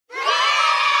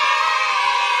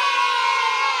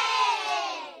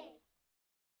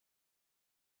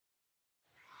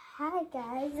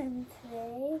guys, and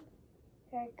today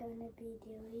we're going to be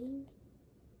doing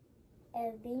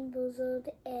a Being Boozled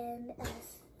and a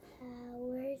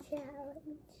sour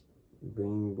challenge.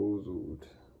 Being Boozled.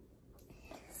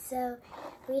 So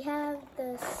we have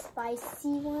the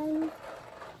spicy one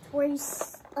where you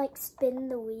like spin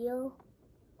the wheel.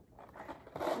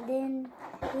 And then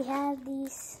we have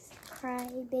these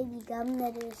crybaby gum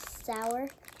that is sour.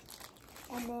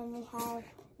 And then we have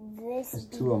this. It's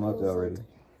two of them out there already.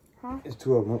 Huh? It's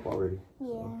two of them up already.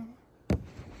 Yeah.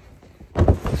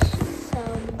 So,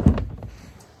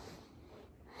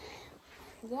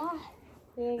 yeah,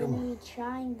 we're going to be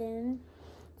trying them,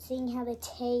 seeing how they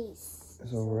taste.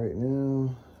 So right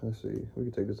now, let's see. We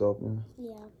can take this off now.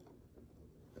 Yeah.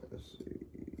 Let's see.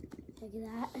 Look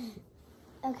at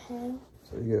that. Okay.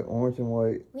 So you get orange and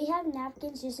white. We have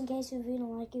napkins just in case if we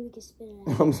don't like it, we can spit it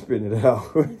out. I'm spitting it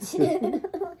out.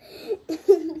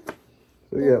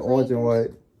 So you got orange and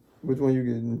white. Which one you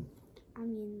getting?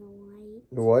 I'm getting the white.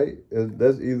 The white?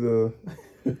 That's either...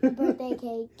 Birthday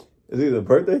cake. It's either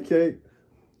birthday cake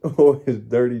or it's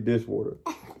dirty dishwater.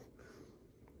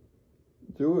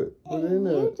 Do it. Put it in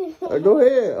there. Go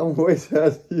ahead. I'm waiting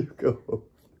after you go.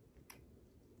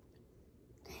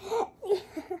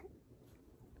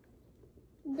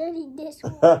 Dirty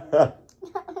dishwater.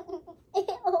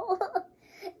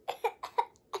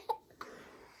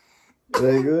 That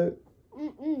ain't good?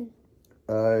 Mm-mm.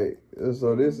 Alright,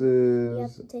 so this You have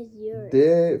is to taste yours.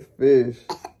 dead fish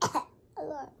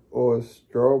or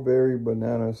strawberry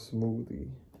banana smoothie.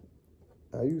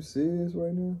 Are you serious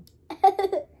right now?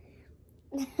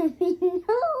 We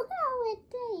know how it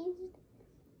tastes.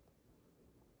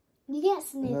 You can't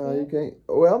sniff No, it. you can't.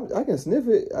 Well, I can sniff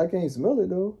it. I can't smell it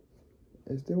though.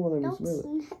 It still won't let me Don't smell it.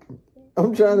 sniff it.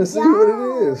 I'm trying to see what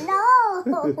it is. No,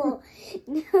 no,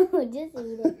 just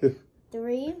eat it.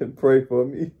 3, Pray for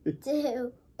me.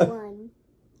 2, 1.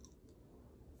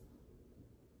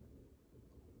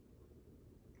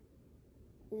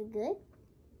 Is it good?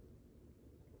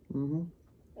 Mm-hmm.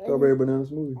 Strawberry banana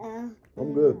smoothie.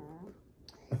 I'm good.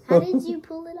 How did you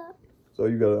pull it up? So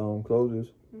you gotta close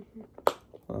this.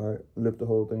 All right, lift the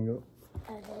whole thing up.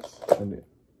 Okay. And then,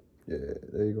 yeah,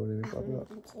 there you go. Then it pop it out.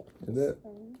 Is that?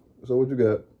 So what you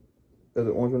got? Is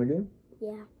it orange one again?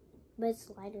 Yeah, but it's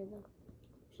lighter though.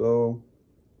 So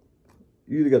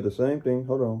you either got the same thing.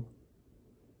 Hold on.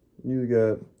 You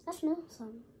either got. I smell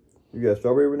some. You got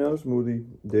strawberry banana smoothie,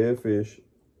 dead fish,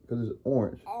 because it's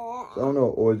orange. So I don't know,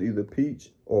 or it's either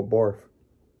peach or barf.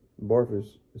 Barf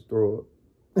is throw up.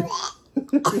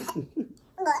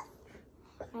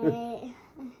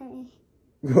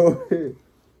 Go ahead.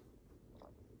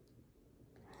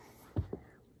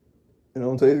 It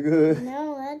don't taste good?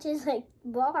 No, that tastes like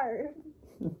barf.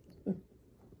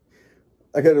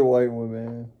 I got a white one,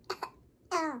 man.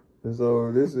 And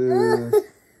so this is...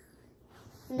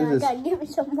 No, I gotta give me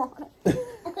some more.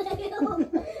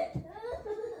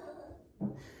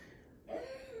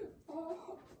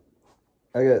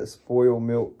 I got spoiled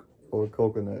milk or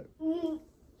coconut.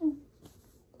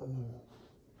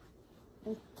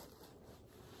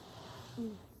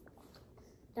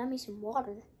 Got me some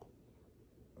water.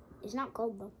 It's not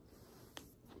cold though.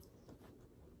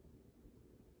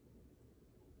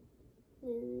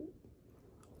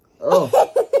 Oh.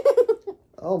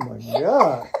 Oh my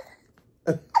God.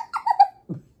 That's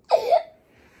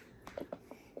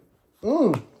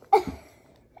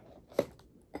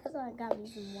why I got me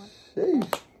some water.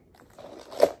 Sheesh.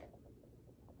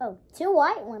 Oh, 2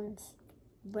 white ones.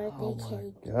 Birthday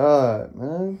cake. Oh my God,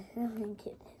 man. Let me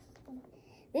get this one.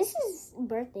 This is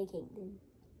birthday cake then.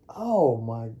 Oh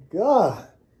my God.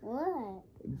 What?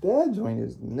 That joint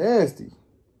is nasty.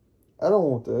 I don't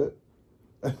want that.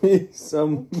 I need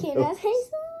some. Can I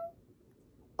taste some?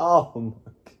 Oh my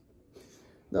God.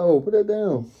 No, put that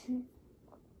down.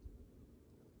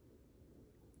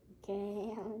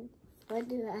 Okay, what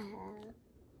do I have?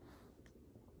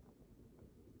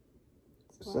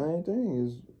 Same thing.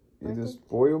 Is either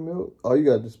spoiled milk. Oh, you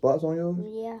got the spots on yours?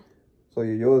 Yeah. So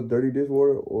yours dirty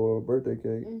dishwater or birthday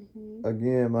cake?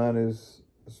 Again, mine is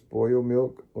spoiled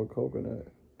milk or coconut.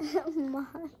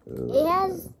 It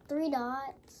has 3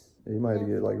 dots. Yeah, you might have to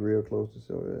get like real close to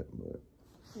show that, but.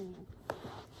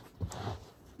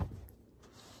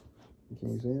 Can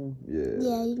you see them? Yeah.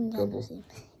 Yeah, you can kind of see.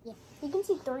 Yeah, you can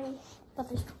see 3, but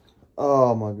there's 4.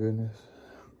 Oh my goodness.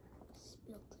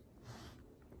 Spilled it.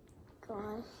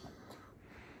 Gosh.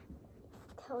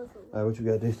 That was a lot. Alright, what you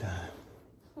got this time?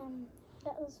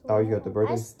 That was Oh, you got the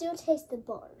birthday? I still taste the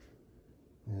barf.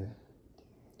 Yeah.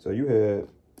 So you had.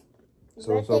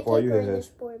 So far you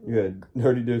had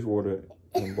dirty dishwater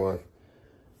and barf.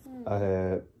 I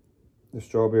had the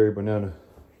strawberry banana.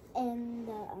 And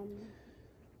the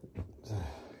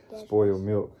Spoiled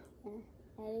milk.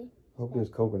 Ready? Hope there's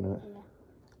coconut.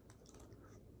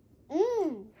 Yeah.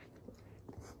 Mmm.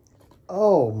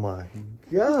 Oh my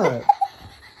God.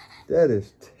 That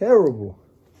is terrible.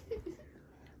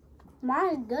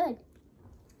 Mine's good.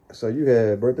 So you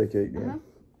had birthday cake then?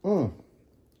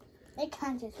 It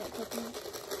kind of tastes like coconut.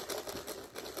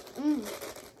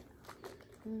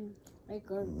 It's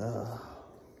good. Nah.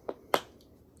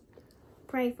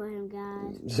 Pray for him,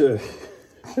 guys.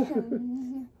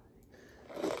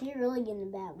 You're really getting a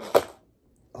bad one.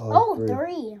 Oh,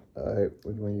 3. Alright,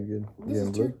 which one you getting? This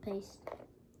is toothpaste.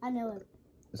 I know it.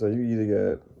 So you either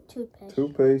got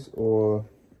Toothpaste or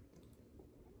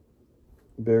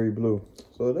berry blue.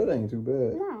 So that ain't too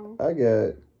bad. No. I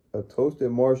got a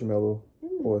toasted marshmallow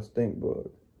or a stink bug.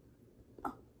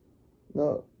 Oh.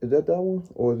 No, is that one?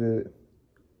 Or is it?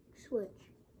 Switch.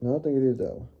 No, I think it is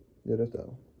that one. Yeah, that's that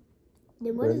one.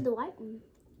 Then what is the white one?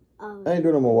 I ain't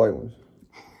doing no more white ones.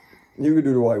 You can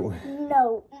do the white one.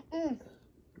 No.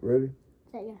 Ready?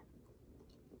 Yeah.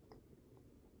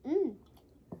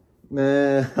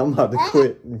 Man, I'm about to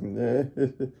quit.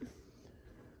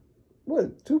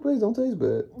 What? Toothpaste don't taste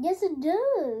bad. Yes, it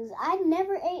does. I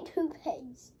never ate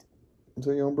toothpaste.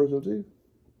 So you don't brush your teeth?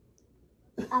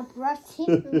 I brush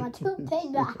teeth with my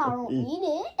toothpaste, but I don't eat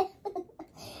it.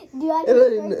 Do I It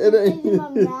just ain't- brush it toothpaste ain't- in my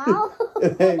mouth?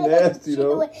 It ain't nasty, Chew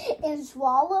though. it and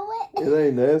swallow it? It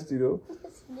ain't nasty though.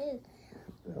 Yes, it is.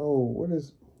 Oh, what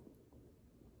is?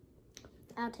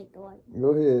 I'll take the white. Go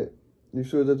ahead. You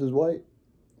sure that is white?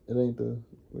 It ain't the.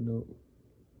 No.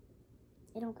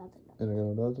 It don't got the It ain't got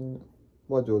no dots in it.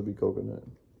 Why yours be coconut?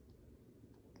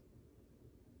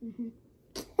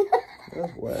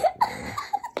 That's whack, man.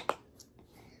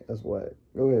 That's whack.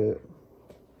 Go ahead.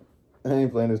 I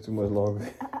ain't playing this too much longer.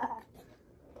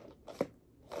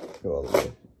 Go all the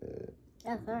way. Yeah.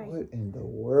 That's all right. What in the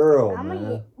world, I'm man?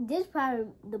 gonna get this probably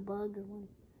the bug one.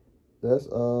 That's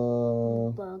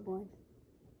Bug one.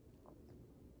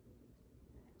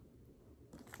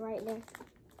 Right there.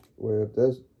 Well, if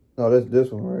that's that's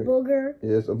this one, right? Booger.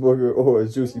 Yeah, it's a booger or a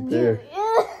juicy pear.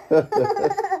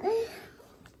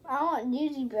 I want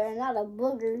juicy pear, not a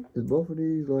booger. Is both of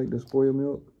these like the spoiled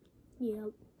milk?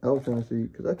 Yep. I was trying to see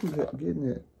because I keep getting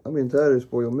it. I'm getting tired of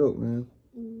spoiled milk, man.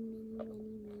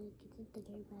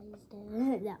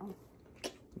 That one.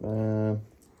 Man.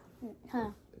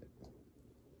 Huh.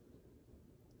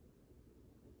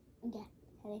 Okay.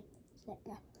 Ready, set,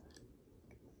 go.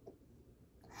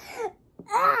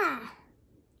 Ah!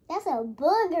 That's a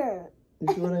booger.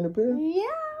 You sure it ain't a pear? Yeah.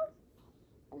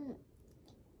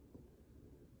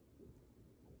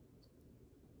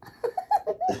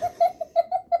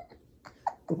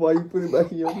 Why you put it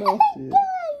back in your mouth? Shit?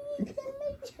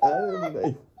 I didn't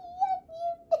make.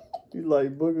 You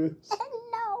like boogers?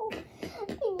 No.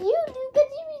 You do because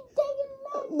you be taking my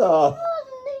Nah. and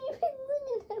then you be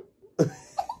looking at them.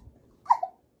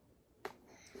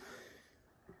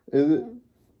 Is it?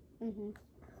 Mm-hmm.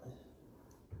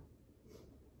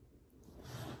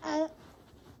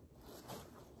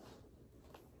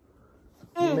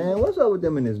 Man, what's up with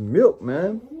them in this milk,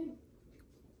 man?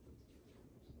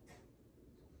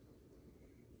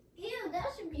 Ew, that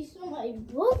should be somebody's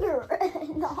booger,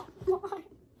 not mine.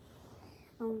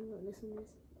 I don't know what this one is.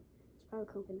 It's probably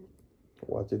coconut.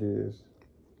 Watch it is.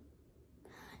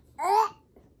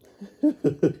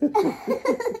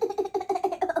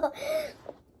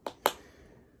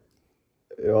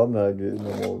 Yo, I'm not getting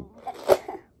no more.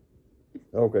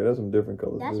 Okay, that's some different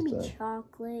colors That should this be time.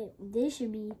 chocolate. This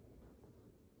should be.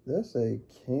 That's a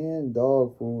canned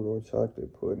dog food or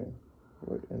chocolate pudding.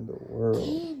 What in the world?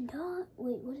 Canned dog.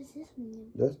 Wait, what is this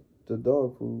one? That's the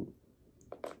dog food.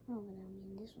 Oh, but I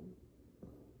mean this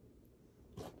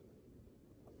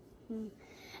one.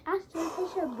 I still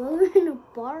fish a booger in a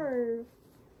bar.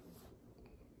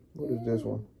 What is this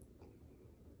one?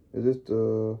 Is this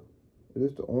the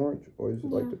orange or is it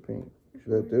like the pink? Is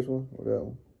that this one or that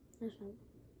one? This one.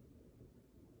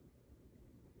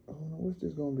 I don't know. What's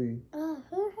this gonna be? Who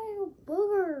had a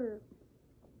booger?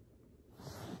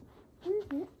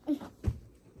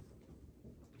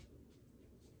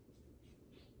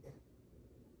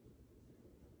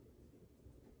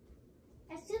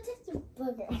 I still taste a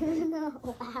booger. I don't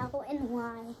know how and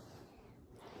why.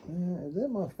 Man, is that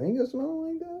my finger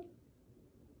smelling like that?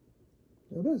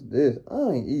 Yo, that's this.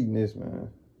 I ain't eating this, man.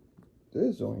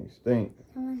 This joint stink.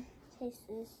 I'm gonna taste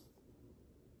this.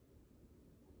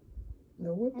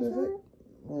 Yo, what the That's heck?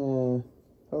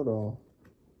 Hold on.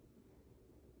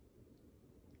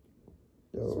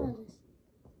 Yo, Smell this.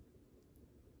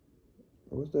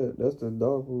 what's that? That's the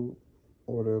dog food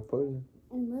or the pudding.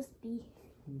 It must be.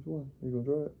 Which one? You gonna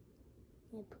try it?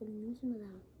 Yeah, put in some of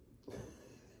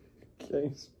that.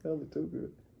 Can't smell it too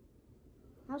good.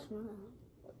 I'll smell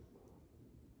it.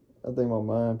 I think my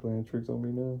mind playing tricks on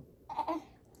me now.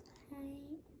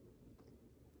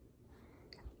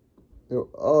 Yo,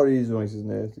 all these joints is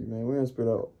nasty, man. We're gonna spit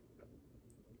out.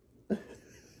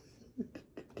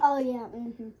 Oh, yeah.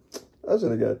 Mm-hmm. I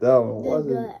should have got that one. That's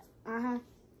good. Uh-huh.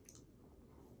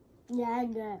 Yeah,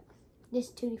 that's good. This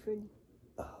is Tutti Frutti.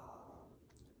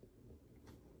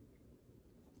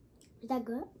 Is that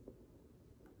good?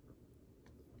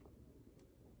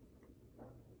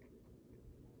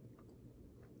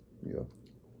 Yeah.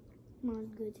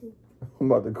 Mine's good, too.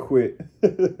 I'm about to quit.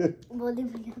 What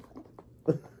did we get?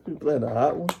 You playing a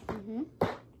hot one? Mm-hmm.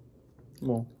 Come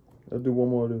on. Let's do one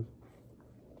more of this.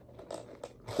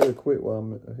 I should have quit while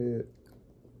I'm ahead.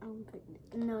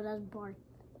 No, that's bark.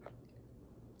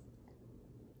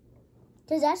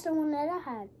 Because that's the one that I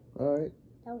had. All right.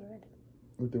 That was red.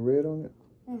 With the red on it?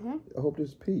 Mm-hmm. I hope this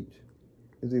is peach.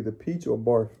 It's either peach or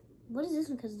barf. What is this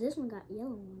one? Because this one got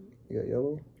yellow on it. You got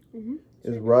yellow? Mm-hmm.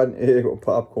 It's rotten egg or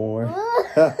popcorn.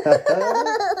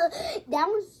 That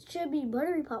one should be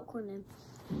buttery popcorn then.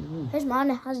 Mm-hmm. Here's mine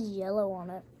that has yellow on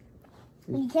it.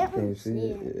 You can't really see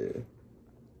it. Yeah.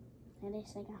 It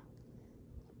is like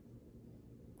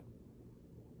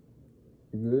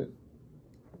You good?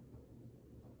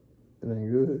 It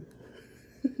ain't good.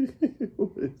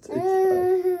 What it tastes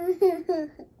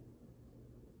like?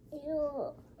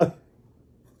 Ew.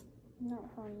 Not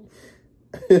funny.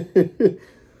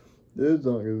 This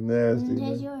junk is nasty.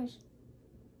 Here's Man. yours.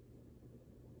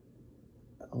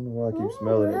 I don't know why I keep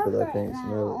smelling it because I can't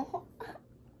smell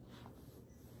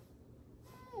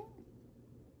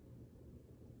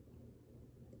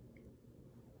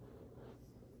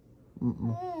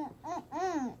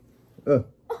it.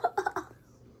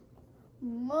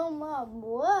 Mama,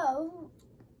 whoa.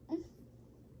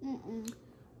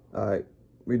 All right,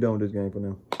 we done with this game for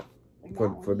now.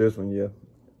 For this one, yeah.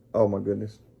 Oh my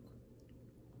goodness.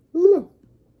 You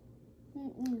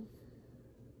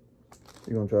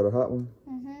gonna try the hot one?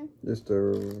 This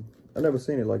I never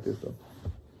seen it like this though.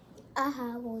 I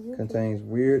have one. Contains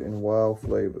weird and wild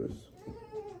flavors.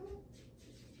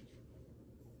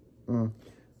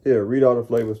 Here, read all the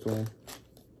flavors to him.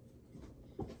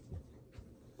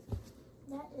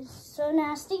 That is so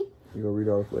nasty. You gonna read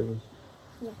all the flavors?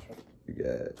 Yeah, sure. You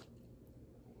got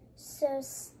So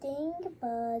stink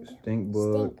bug,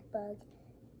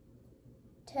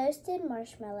 toasted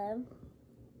marshmallow,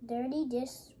 dirty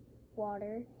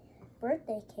dishwater,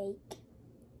 birthday cake,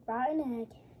 rotten egg,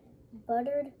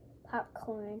 buttered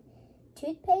popcorn,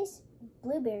 toothpaste,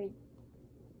 blueberry,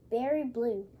 berry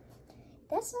blue.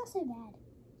 That's not so bad.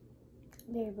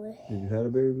 Berry blue. Did you have a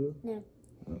berry blue? No.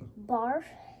 Oh. Barf,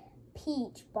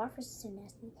 peach. Barf is so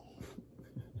nasty.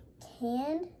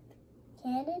 Candied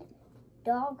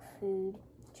dog food,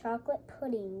 chocolate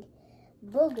pudding,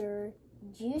 booger,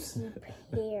 juicy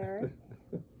pear,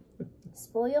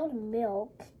 spoiled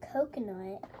milk,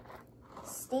 coconut,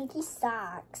 stinky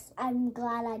socks. I'm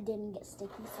glad I didn't get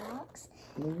stinky socks.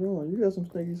 What's wrong? You got some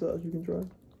stinky socks you can try.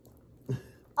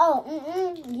 Oh,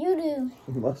 you do.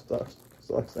 My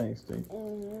socks ain't stinky.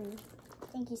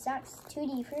 Stinky socks,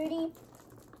 Tutti Frutti,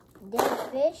 dead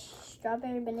fish,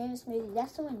 strawberry banana smoothie.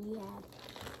 That's the one you had.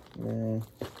 Man,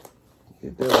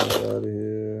 get that one out of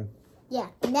here. Yeah,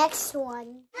 next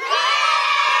one.